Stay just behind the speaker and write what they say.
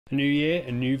A new year,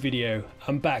 a new video.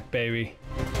 I'm back, baby.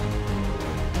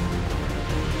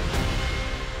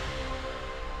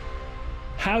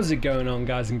 How's it going on,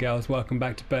 guys and girls? Welcome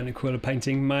back to Aquila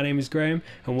Painting. My name is Graham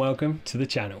and welcome to the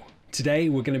channel. Today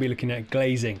we're going to be looking at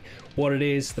glazing, what it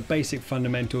is, the basic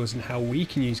fundamentals and how we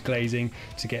can use glazing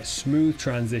to get smooth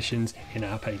transitions in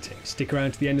our painting. Stick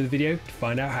around to the end of the video to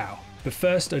find out how. But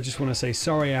first I just want to say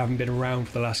sorry I haven't been around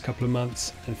for the last couple of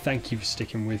months and thank you for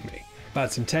sticking with me. I've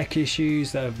had some tech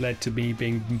issues that have led to me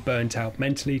being burnt out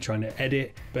mentally trying to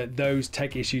edit, but those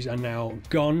tech issues are now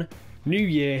gone. New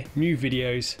year, new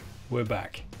videos, we're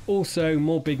back. Also,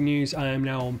 more big news, I am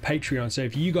now on Patreon, so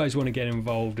if you guys want to get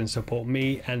involved and support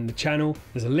me and the channel,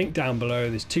 there's a link down below.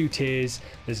 There's 2 tiers.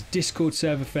 There's a Discord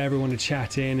server for everyone to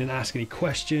chat in and ask any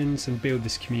questions and build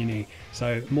this community.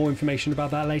 So more information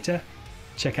about that later,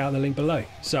 check out the link below.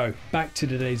 So back to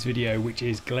today's video, which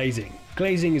is glazing.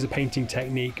 Glazing is a painting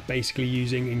technique basically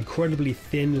using incredibly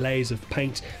thin layers of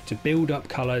paint to build up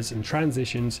colours and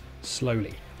transitions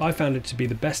slowly. I found it to be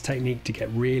the best technique to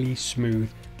get really smooth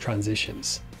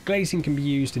transitions. Glazing can be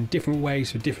used in different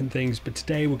ways for different things, but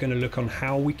today we're going to look on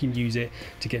how we can use it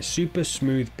to get super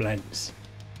smooth blends.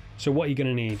 So what you're going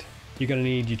to need? You're going to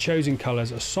need your chosen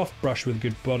colours, a soft brush with a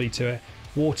good body to it,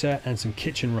 water and some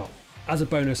kitchen roll. As a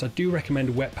bonus, I do recommend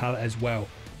a wet palette as well.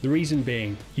 The reason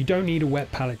being, you don't need a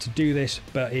wet palette to do this,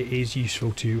 but it is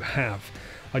useful to have.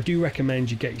 I do recommend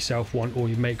you get yourself one or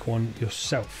you make one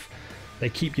yourself. They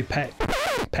keep your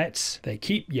they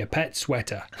keep your pets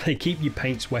wetter. They keep your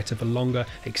paints wetter for longer,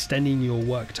 extending your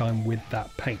work time with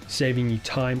that paint, saving you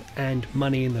time and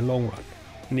money in the long run.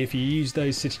 And if you use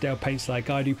those Citadel paints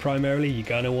like I do primarily, you're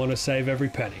gonna want to save every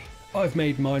penny. I've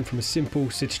made mine from a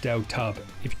simple Citadel tub.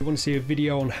 If you want to see a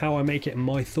video on how I make it and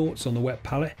my thoughts on the wet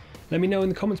palette, let me know in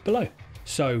the comments below.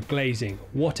 So glazing,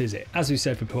 what is it? As we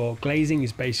said before, glazing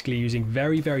is basically using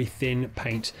very thin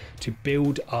paint to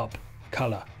build up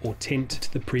colour or tint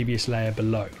to the previous layer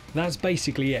below. That's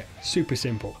basically it, super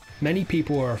simple. Many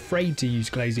people are afraid to use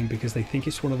glazing because they think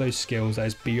it's one of those skills that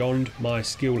is beyond my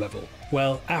skill level.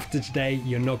 Well, after today,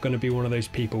 you're not going to be one of those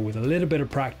people. With a little bit of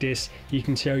practice, you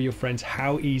can show your friends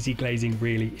how easy glazing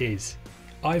really is.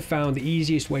 I've found the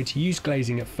easiest way to use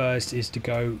glazing at first is to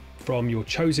go from your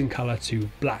chosen colour to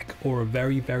black or a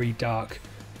very dark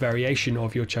variation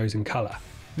of your chosen colour.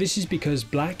 This is because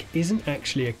black isn't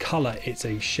actually a colour, it's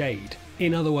a shade.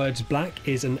 In other words, black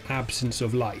is an absence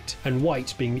of light, and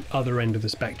white being the other end of the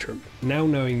spectrum. Now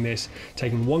knowing this,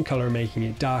 taking one colour and making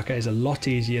it darker is a lot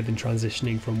easier than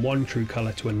transitioning from one true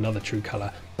colour to another true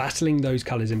colour, battling those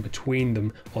colours in between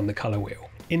them on the colour wheel.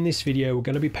 In this video, we're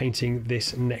going to be painting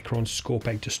this Necron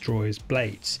Scorpeg Destroyer's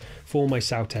blades for my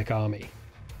Saltec army.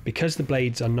 Because the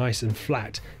blades are nice and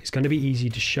flat, it's going to be easy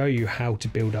to show you how to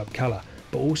build up colour,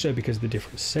 but also because the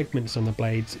different segments on the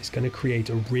blades, it's going to create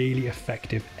a really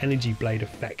effective energy blade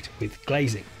effect with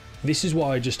glazing. This is what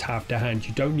I just have to hand.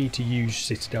 You don't need to use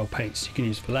Citadel paints. You can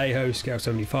use Vallejo, Scale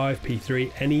 75,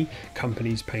 P3, any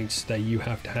company's paints that you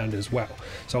have to hand as well.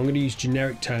 So I'm going to use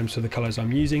generic terms for the colours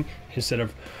I'm using instead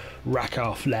of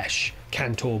Rakar Flesh,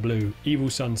 Cantor Blue, Evil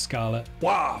Sun Scarlet,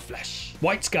 Wah Flesh,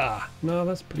 White Scar. No,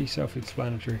 that's pretty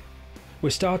self-explanatory.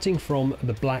 We're starting from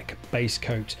the black base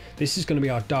coat. This is going to be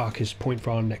our darkest point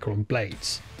for our Necron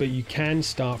blades, but you can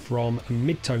start from a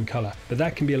mid-tone colour, but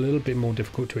that can be a little bit more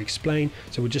difficult to explain,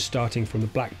 so we're just starting from the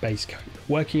black base coat,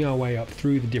 working our way up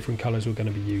through the different colours we're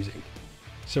going to be using.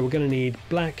 So we're going to need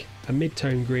black, a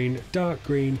mid-tone green, dark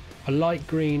green, a light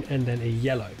green, and then a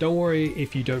yellow. Don't worry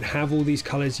if you don't have all these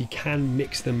colours, you can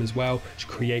mix them as well to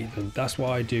create them. That's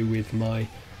what I do with my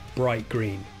bright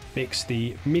green. Mix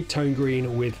the mid-tone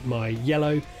green with my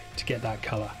yellow to get that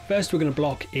colour. First we're going to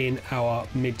block in our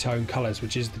mid-tone colours,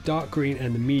 which is the dark green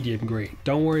and the medium green.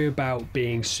 Don't worry about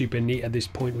being super neat at this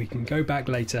point, we can go back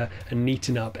later and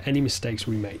neaten up any mistakes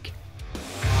we make.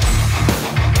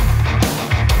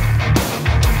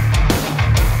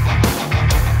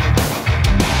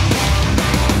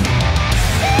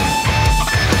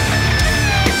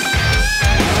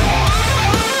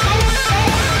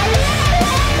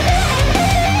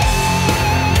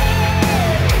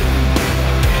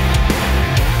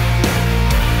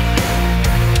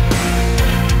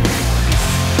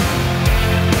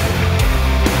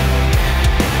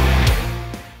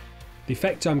 The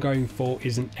effect I'm going for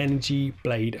is an energy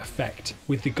blade effect,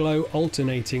 with the glow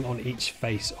alternating on each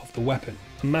face of the weapon.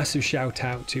 A massive shout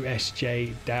out to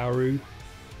SJ Daru.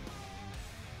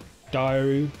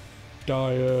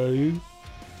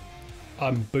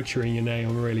 I'm butchering your name,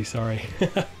 I'm really sorry.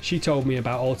 She told me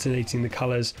about alternating the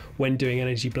colours when doing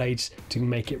energy blades to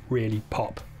make it really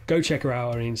pop. Go check her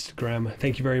out on Instagram.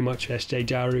 Thank you very much, SJ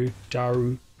Daru.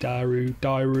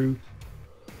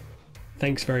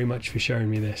 Thanks very much for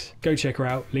showing me this. Go check her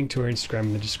out, link to her Instagram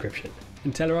in the description.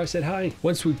 And tell her I said hi.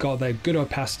 Once we've got that good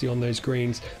opacity on those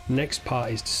greens, the next part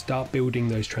is to start building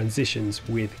those transitions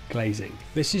with glazing.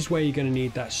 This is where you're going to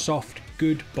need that soft,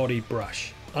 good body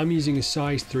brush. I'm using a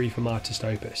size 3 from Artist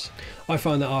Opus. I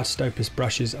find that Artist Opus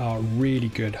brushes are really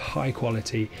good, high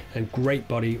quality and great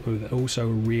body with also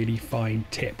a really fine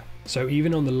tip. So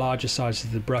even on the larger sizes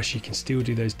of the brush you can still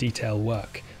do those detail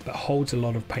work, but holds a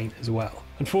lot of paint as well.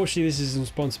 Unfortunately this isn't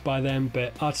sponsored by them,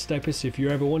 but Artist Opus, if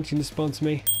you're ever wanting to sponsor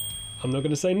me, I'm not going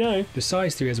to say no. The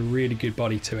size 3 has a really good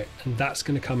body to it, and that's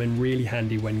going to come in really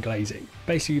handy when glazing.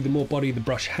 Basically the more body the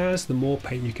brush has, the more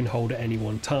paint you can hold at any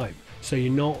one time. So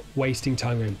you're not wasting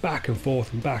time going back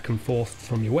and forth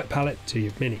from your wet palette to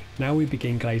your mini. Now we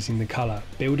begin glazing the colour,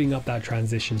 building up that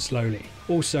transition slowly.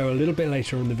 Also a little bit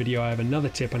later on in the video I have another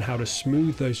tip on how to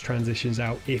smooth those transitions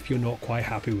out if you're not quite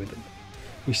happy with them.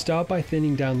 We start by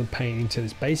thinning down the paint until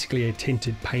it's basically a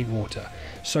tinted paint water,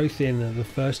 so thin that the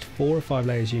first 4 or 5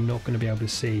 layers you're not going to be able to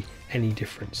see any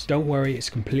difference. Don't worry, it's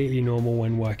completely normal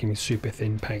when working with super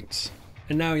thin paints.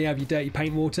 And now you have your dirty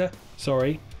paint water,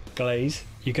 glaze.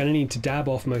 You're going to need to dab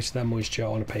off most of that moisture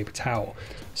on a paper towel.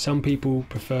 Some people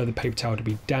prefer the paper towel to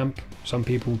be damp, some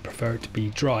people prefer it to be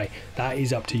dry. That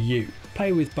is up to you.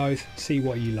 Play with both, see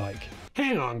what you like.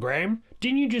 Hang on, Graham.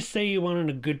 Didn't you just say you wanted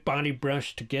a good body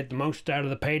brush to get the most out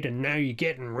of the paint and now you're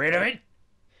getting rid of it?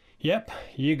 Yep,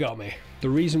 you got me. The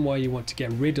reason why you want to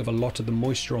get rid of a lot of the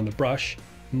moisture on the brush,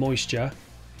 moist,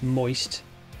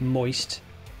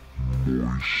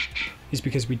 is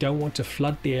because we don't want to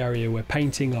flood the area we're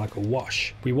painting like a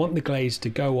wash. We want the glaze to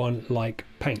go on like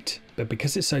paint, but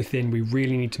because it's so thin we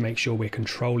really need to make sure we're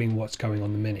controlling what's going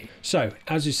on the mini. So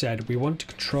as you said, we want to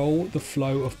control the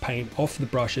flow of paint off the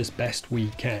brush as best we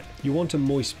can. You want a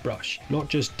moist brush, not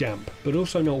just damp, but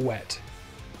also not wet.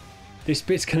 This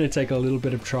bit's going to take a little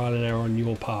bit of trial and error on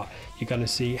your part. You're going to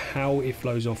see how it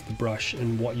flows off the brush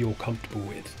and what you're comfortable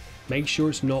with. Make sure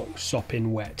it's not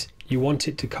sopping wet. You want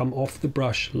it to come off the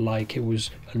brush like it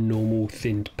was a normal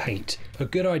thinned paint. A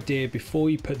good idea before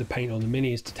you put the paint on the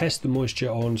mini is to test the moisture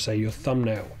on, say, your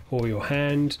thumbnail or your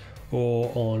hand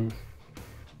or on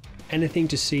anything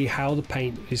to see how the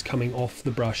paint is coming off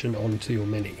the brush and onto your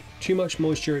mini. Too much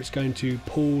moisture, it's going to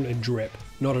pool and drip.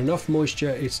 Not enough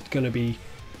moisture, it's going to be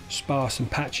sparse and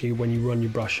patchy when you run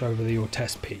your brush over your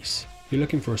test piece. You're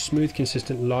looking for a smooth,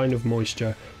 consistent line of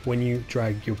moisture when you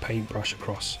drag your paintbrush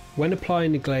across. When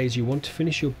applying the glaze, you want to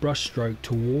finish your brush stroke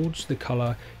towards the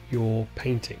colour you're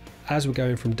painting. As we're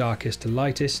going from darkest to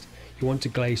lightest, you want to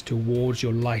glaze towards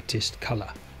your lightest colour.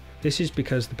 This is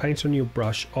because the paint on your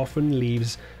brush often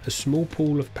leaves a small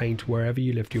pool of paint wherever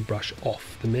you lift your brush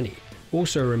off the mini.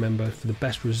 Also remember, for the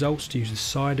best results, to use the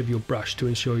side of your brush to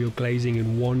ensure you're glazing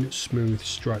in one smooth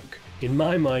stroke. In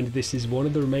my mind, this is one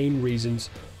of the main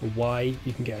reasons why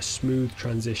you can get a smooth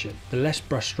transition. The less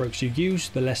brush strokes you use,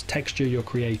 the less texture you're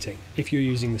creating. If you're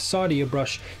using the side of your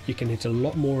brush, you can hit a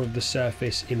lot more of the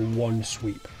surface in one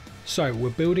sweep. So we're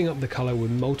building up the colour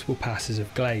with multiple passes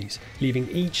of glaze, leaving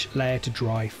each layer to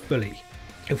dry fully.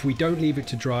 If we don't leave it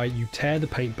to dry, you tear the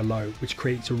paint below, which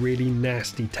creates a really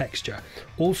nasty texture.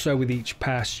 Also with each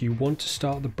pass, you want to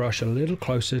start the brush a little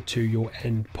closer to your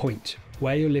end point,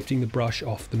 where you're lifting the brush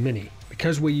off the mini.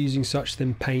 Because we're using such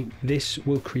thin paint, this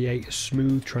will create a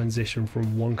smooth transition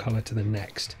from one colour to the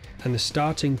next, and the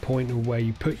starting point of where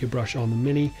you put your brush on the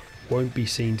mini won't be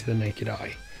seen to the naked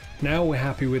eye. Now we're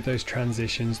happy with those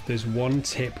transitions, there's one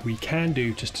tip we can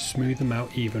do just to smooth them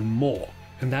out even more.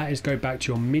 And that is go back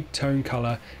to your mid-tone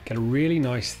colour, get a really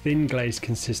nice thin glaze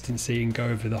consistency and go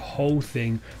over the whole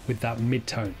thing with that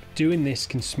mid-tone. Doing this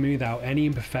can smooth out any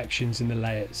imperfections in the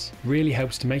layers. Really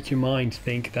helps to make your mind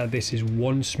think that this is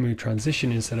one smooth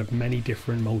transition instead of many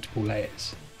different multiple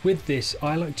layers. With this,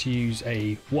 I like to use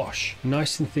a wash,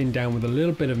 nice and thin down with a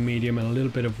little bit of medium and a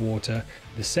little bit of water.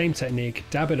 The same technique,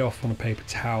 dab it off on a paper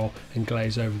towel and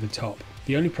glaze over the top.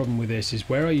 The only problem with this is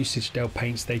where I use Citadel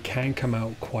paints, they can come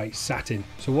out quite satin.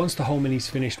 So once the whole mini's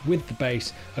finished with the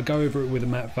base, I go over it with a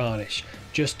matte varnish,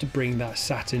 just to bring that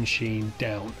satin sheen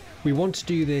down. We want to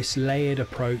do this layered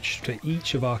approach to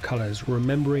each of our colours,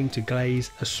 remembering to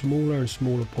glaze a smaller and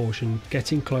smaller portion,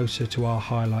 getting closer to our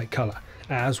highlight colour,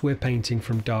 as we're painting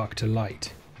from dark to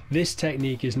light. This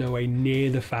technique is nowhere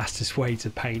near the fastest way to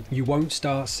paint. You won't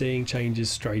start seeing changes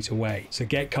straight away, so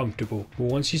get comfortable. But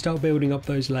once you start building up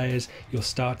those layers, you'll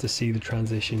start to see the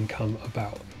transition come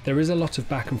about. There is a lot of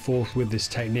back and forth with this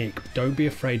technique. Don't be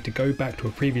afraid to go back to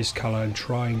a previous colour and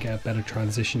try and get a better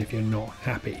transition if you're not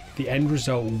happy. The end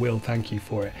result will thank you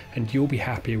for it, and you'll be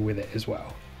happier with it as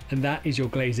well. And that is your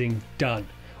glazing done.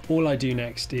 All I do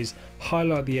next is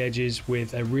highlight the edges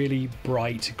with a really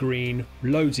bright green,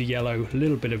 loads of yellow, a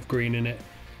little bit of green in it.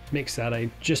 Mix that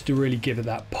in just to really give it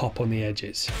that pop on the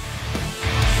edges.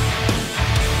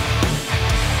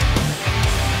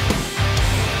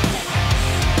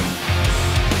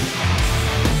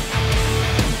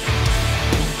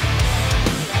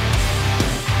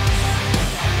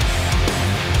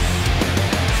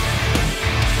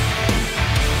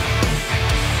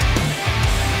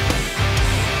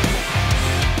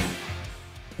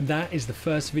 That is the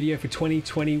first video for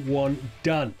 2021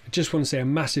 done. I just want to say a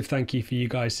massive thank you for you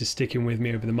guys for sticking with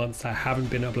me over the months that I haven't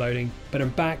been uploading, but I'm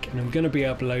back and I'm going to be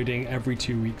uploading every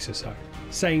 2 weeks or so.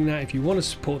 Saying that, if you want to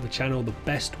support the channel, the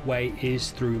best way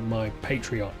is through my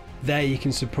Patreon. There you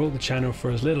can support the channel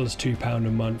for as little as £2 a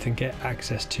month and get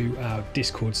access to our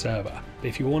Discord server. But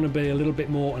if you want to be a little bit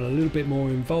more and a little bit more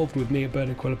involved with me at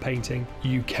Aquila Painting,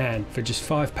 you can. For just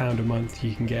 £5 a month,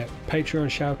 you can get Patreon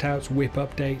shoutouts, whip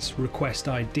updates, request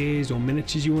ideas or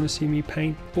miniatures you want to see me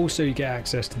paint. Also, you get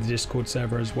access to the Discord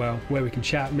server as well, where we can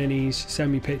chat minis,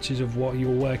 send me pictures of what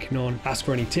you're working on, ask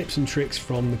for any tips and tricks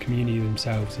from the community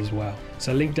themselves as well.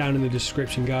 So link down in the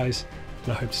description, guys.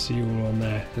 And I hope to see you all on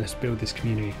there. Let's build this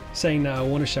community. Saying that, I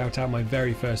want to shout out my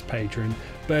very first patron,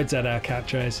 Birds at Our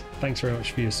Catchers. Thanks very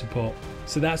much for your support.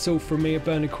 So that's all from me at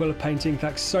Aquila Painting.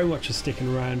 Thanks so much for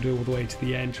sticking around all the way to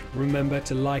the end. Remember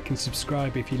to like and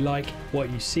subscribe if you like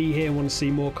what you see here and want to see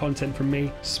more content from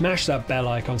me. Smash that bell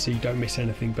icon so you don't miss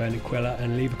anything Aquila,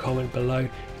 and leave a comment below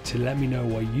to let me know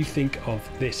what you think of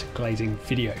this glazing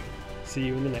video. See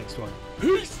you in the next one.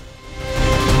 Peace!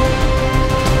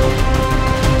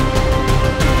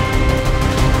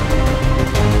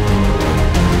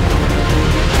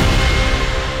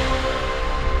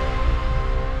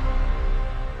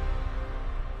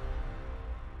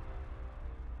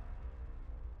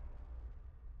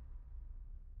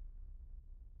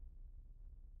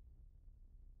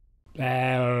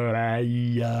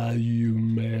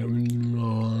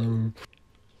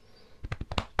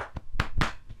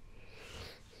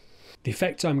 The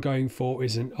effect I'm going for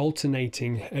is an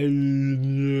alternating.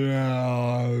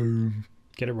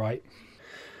 Get it right.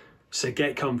 So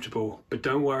get comfortable, but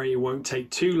don't worry, it won't take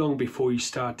too long before you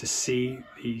start to see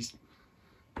these.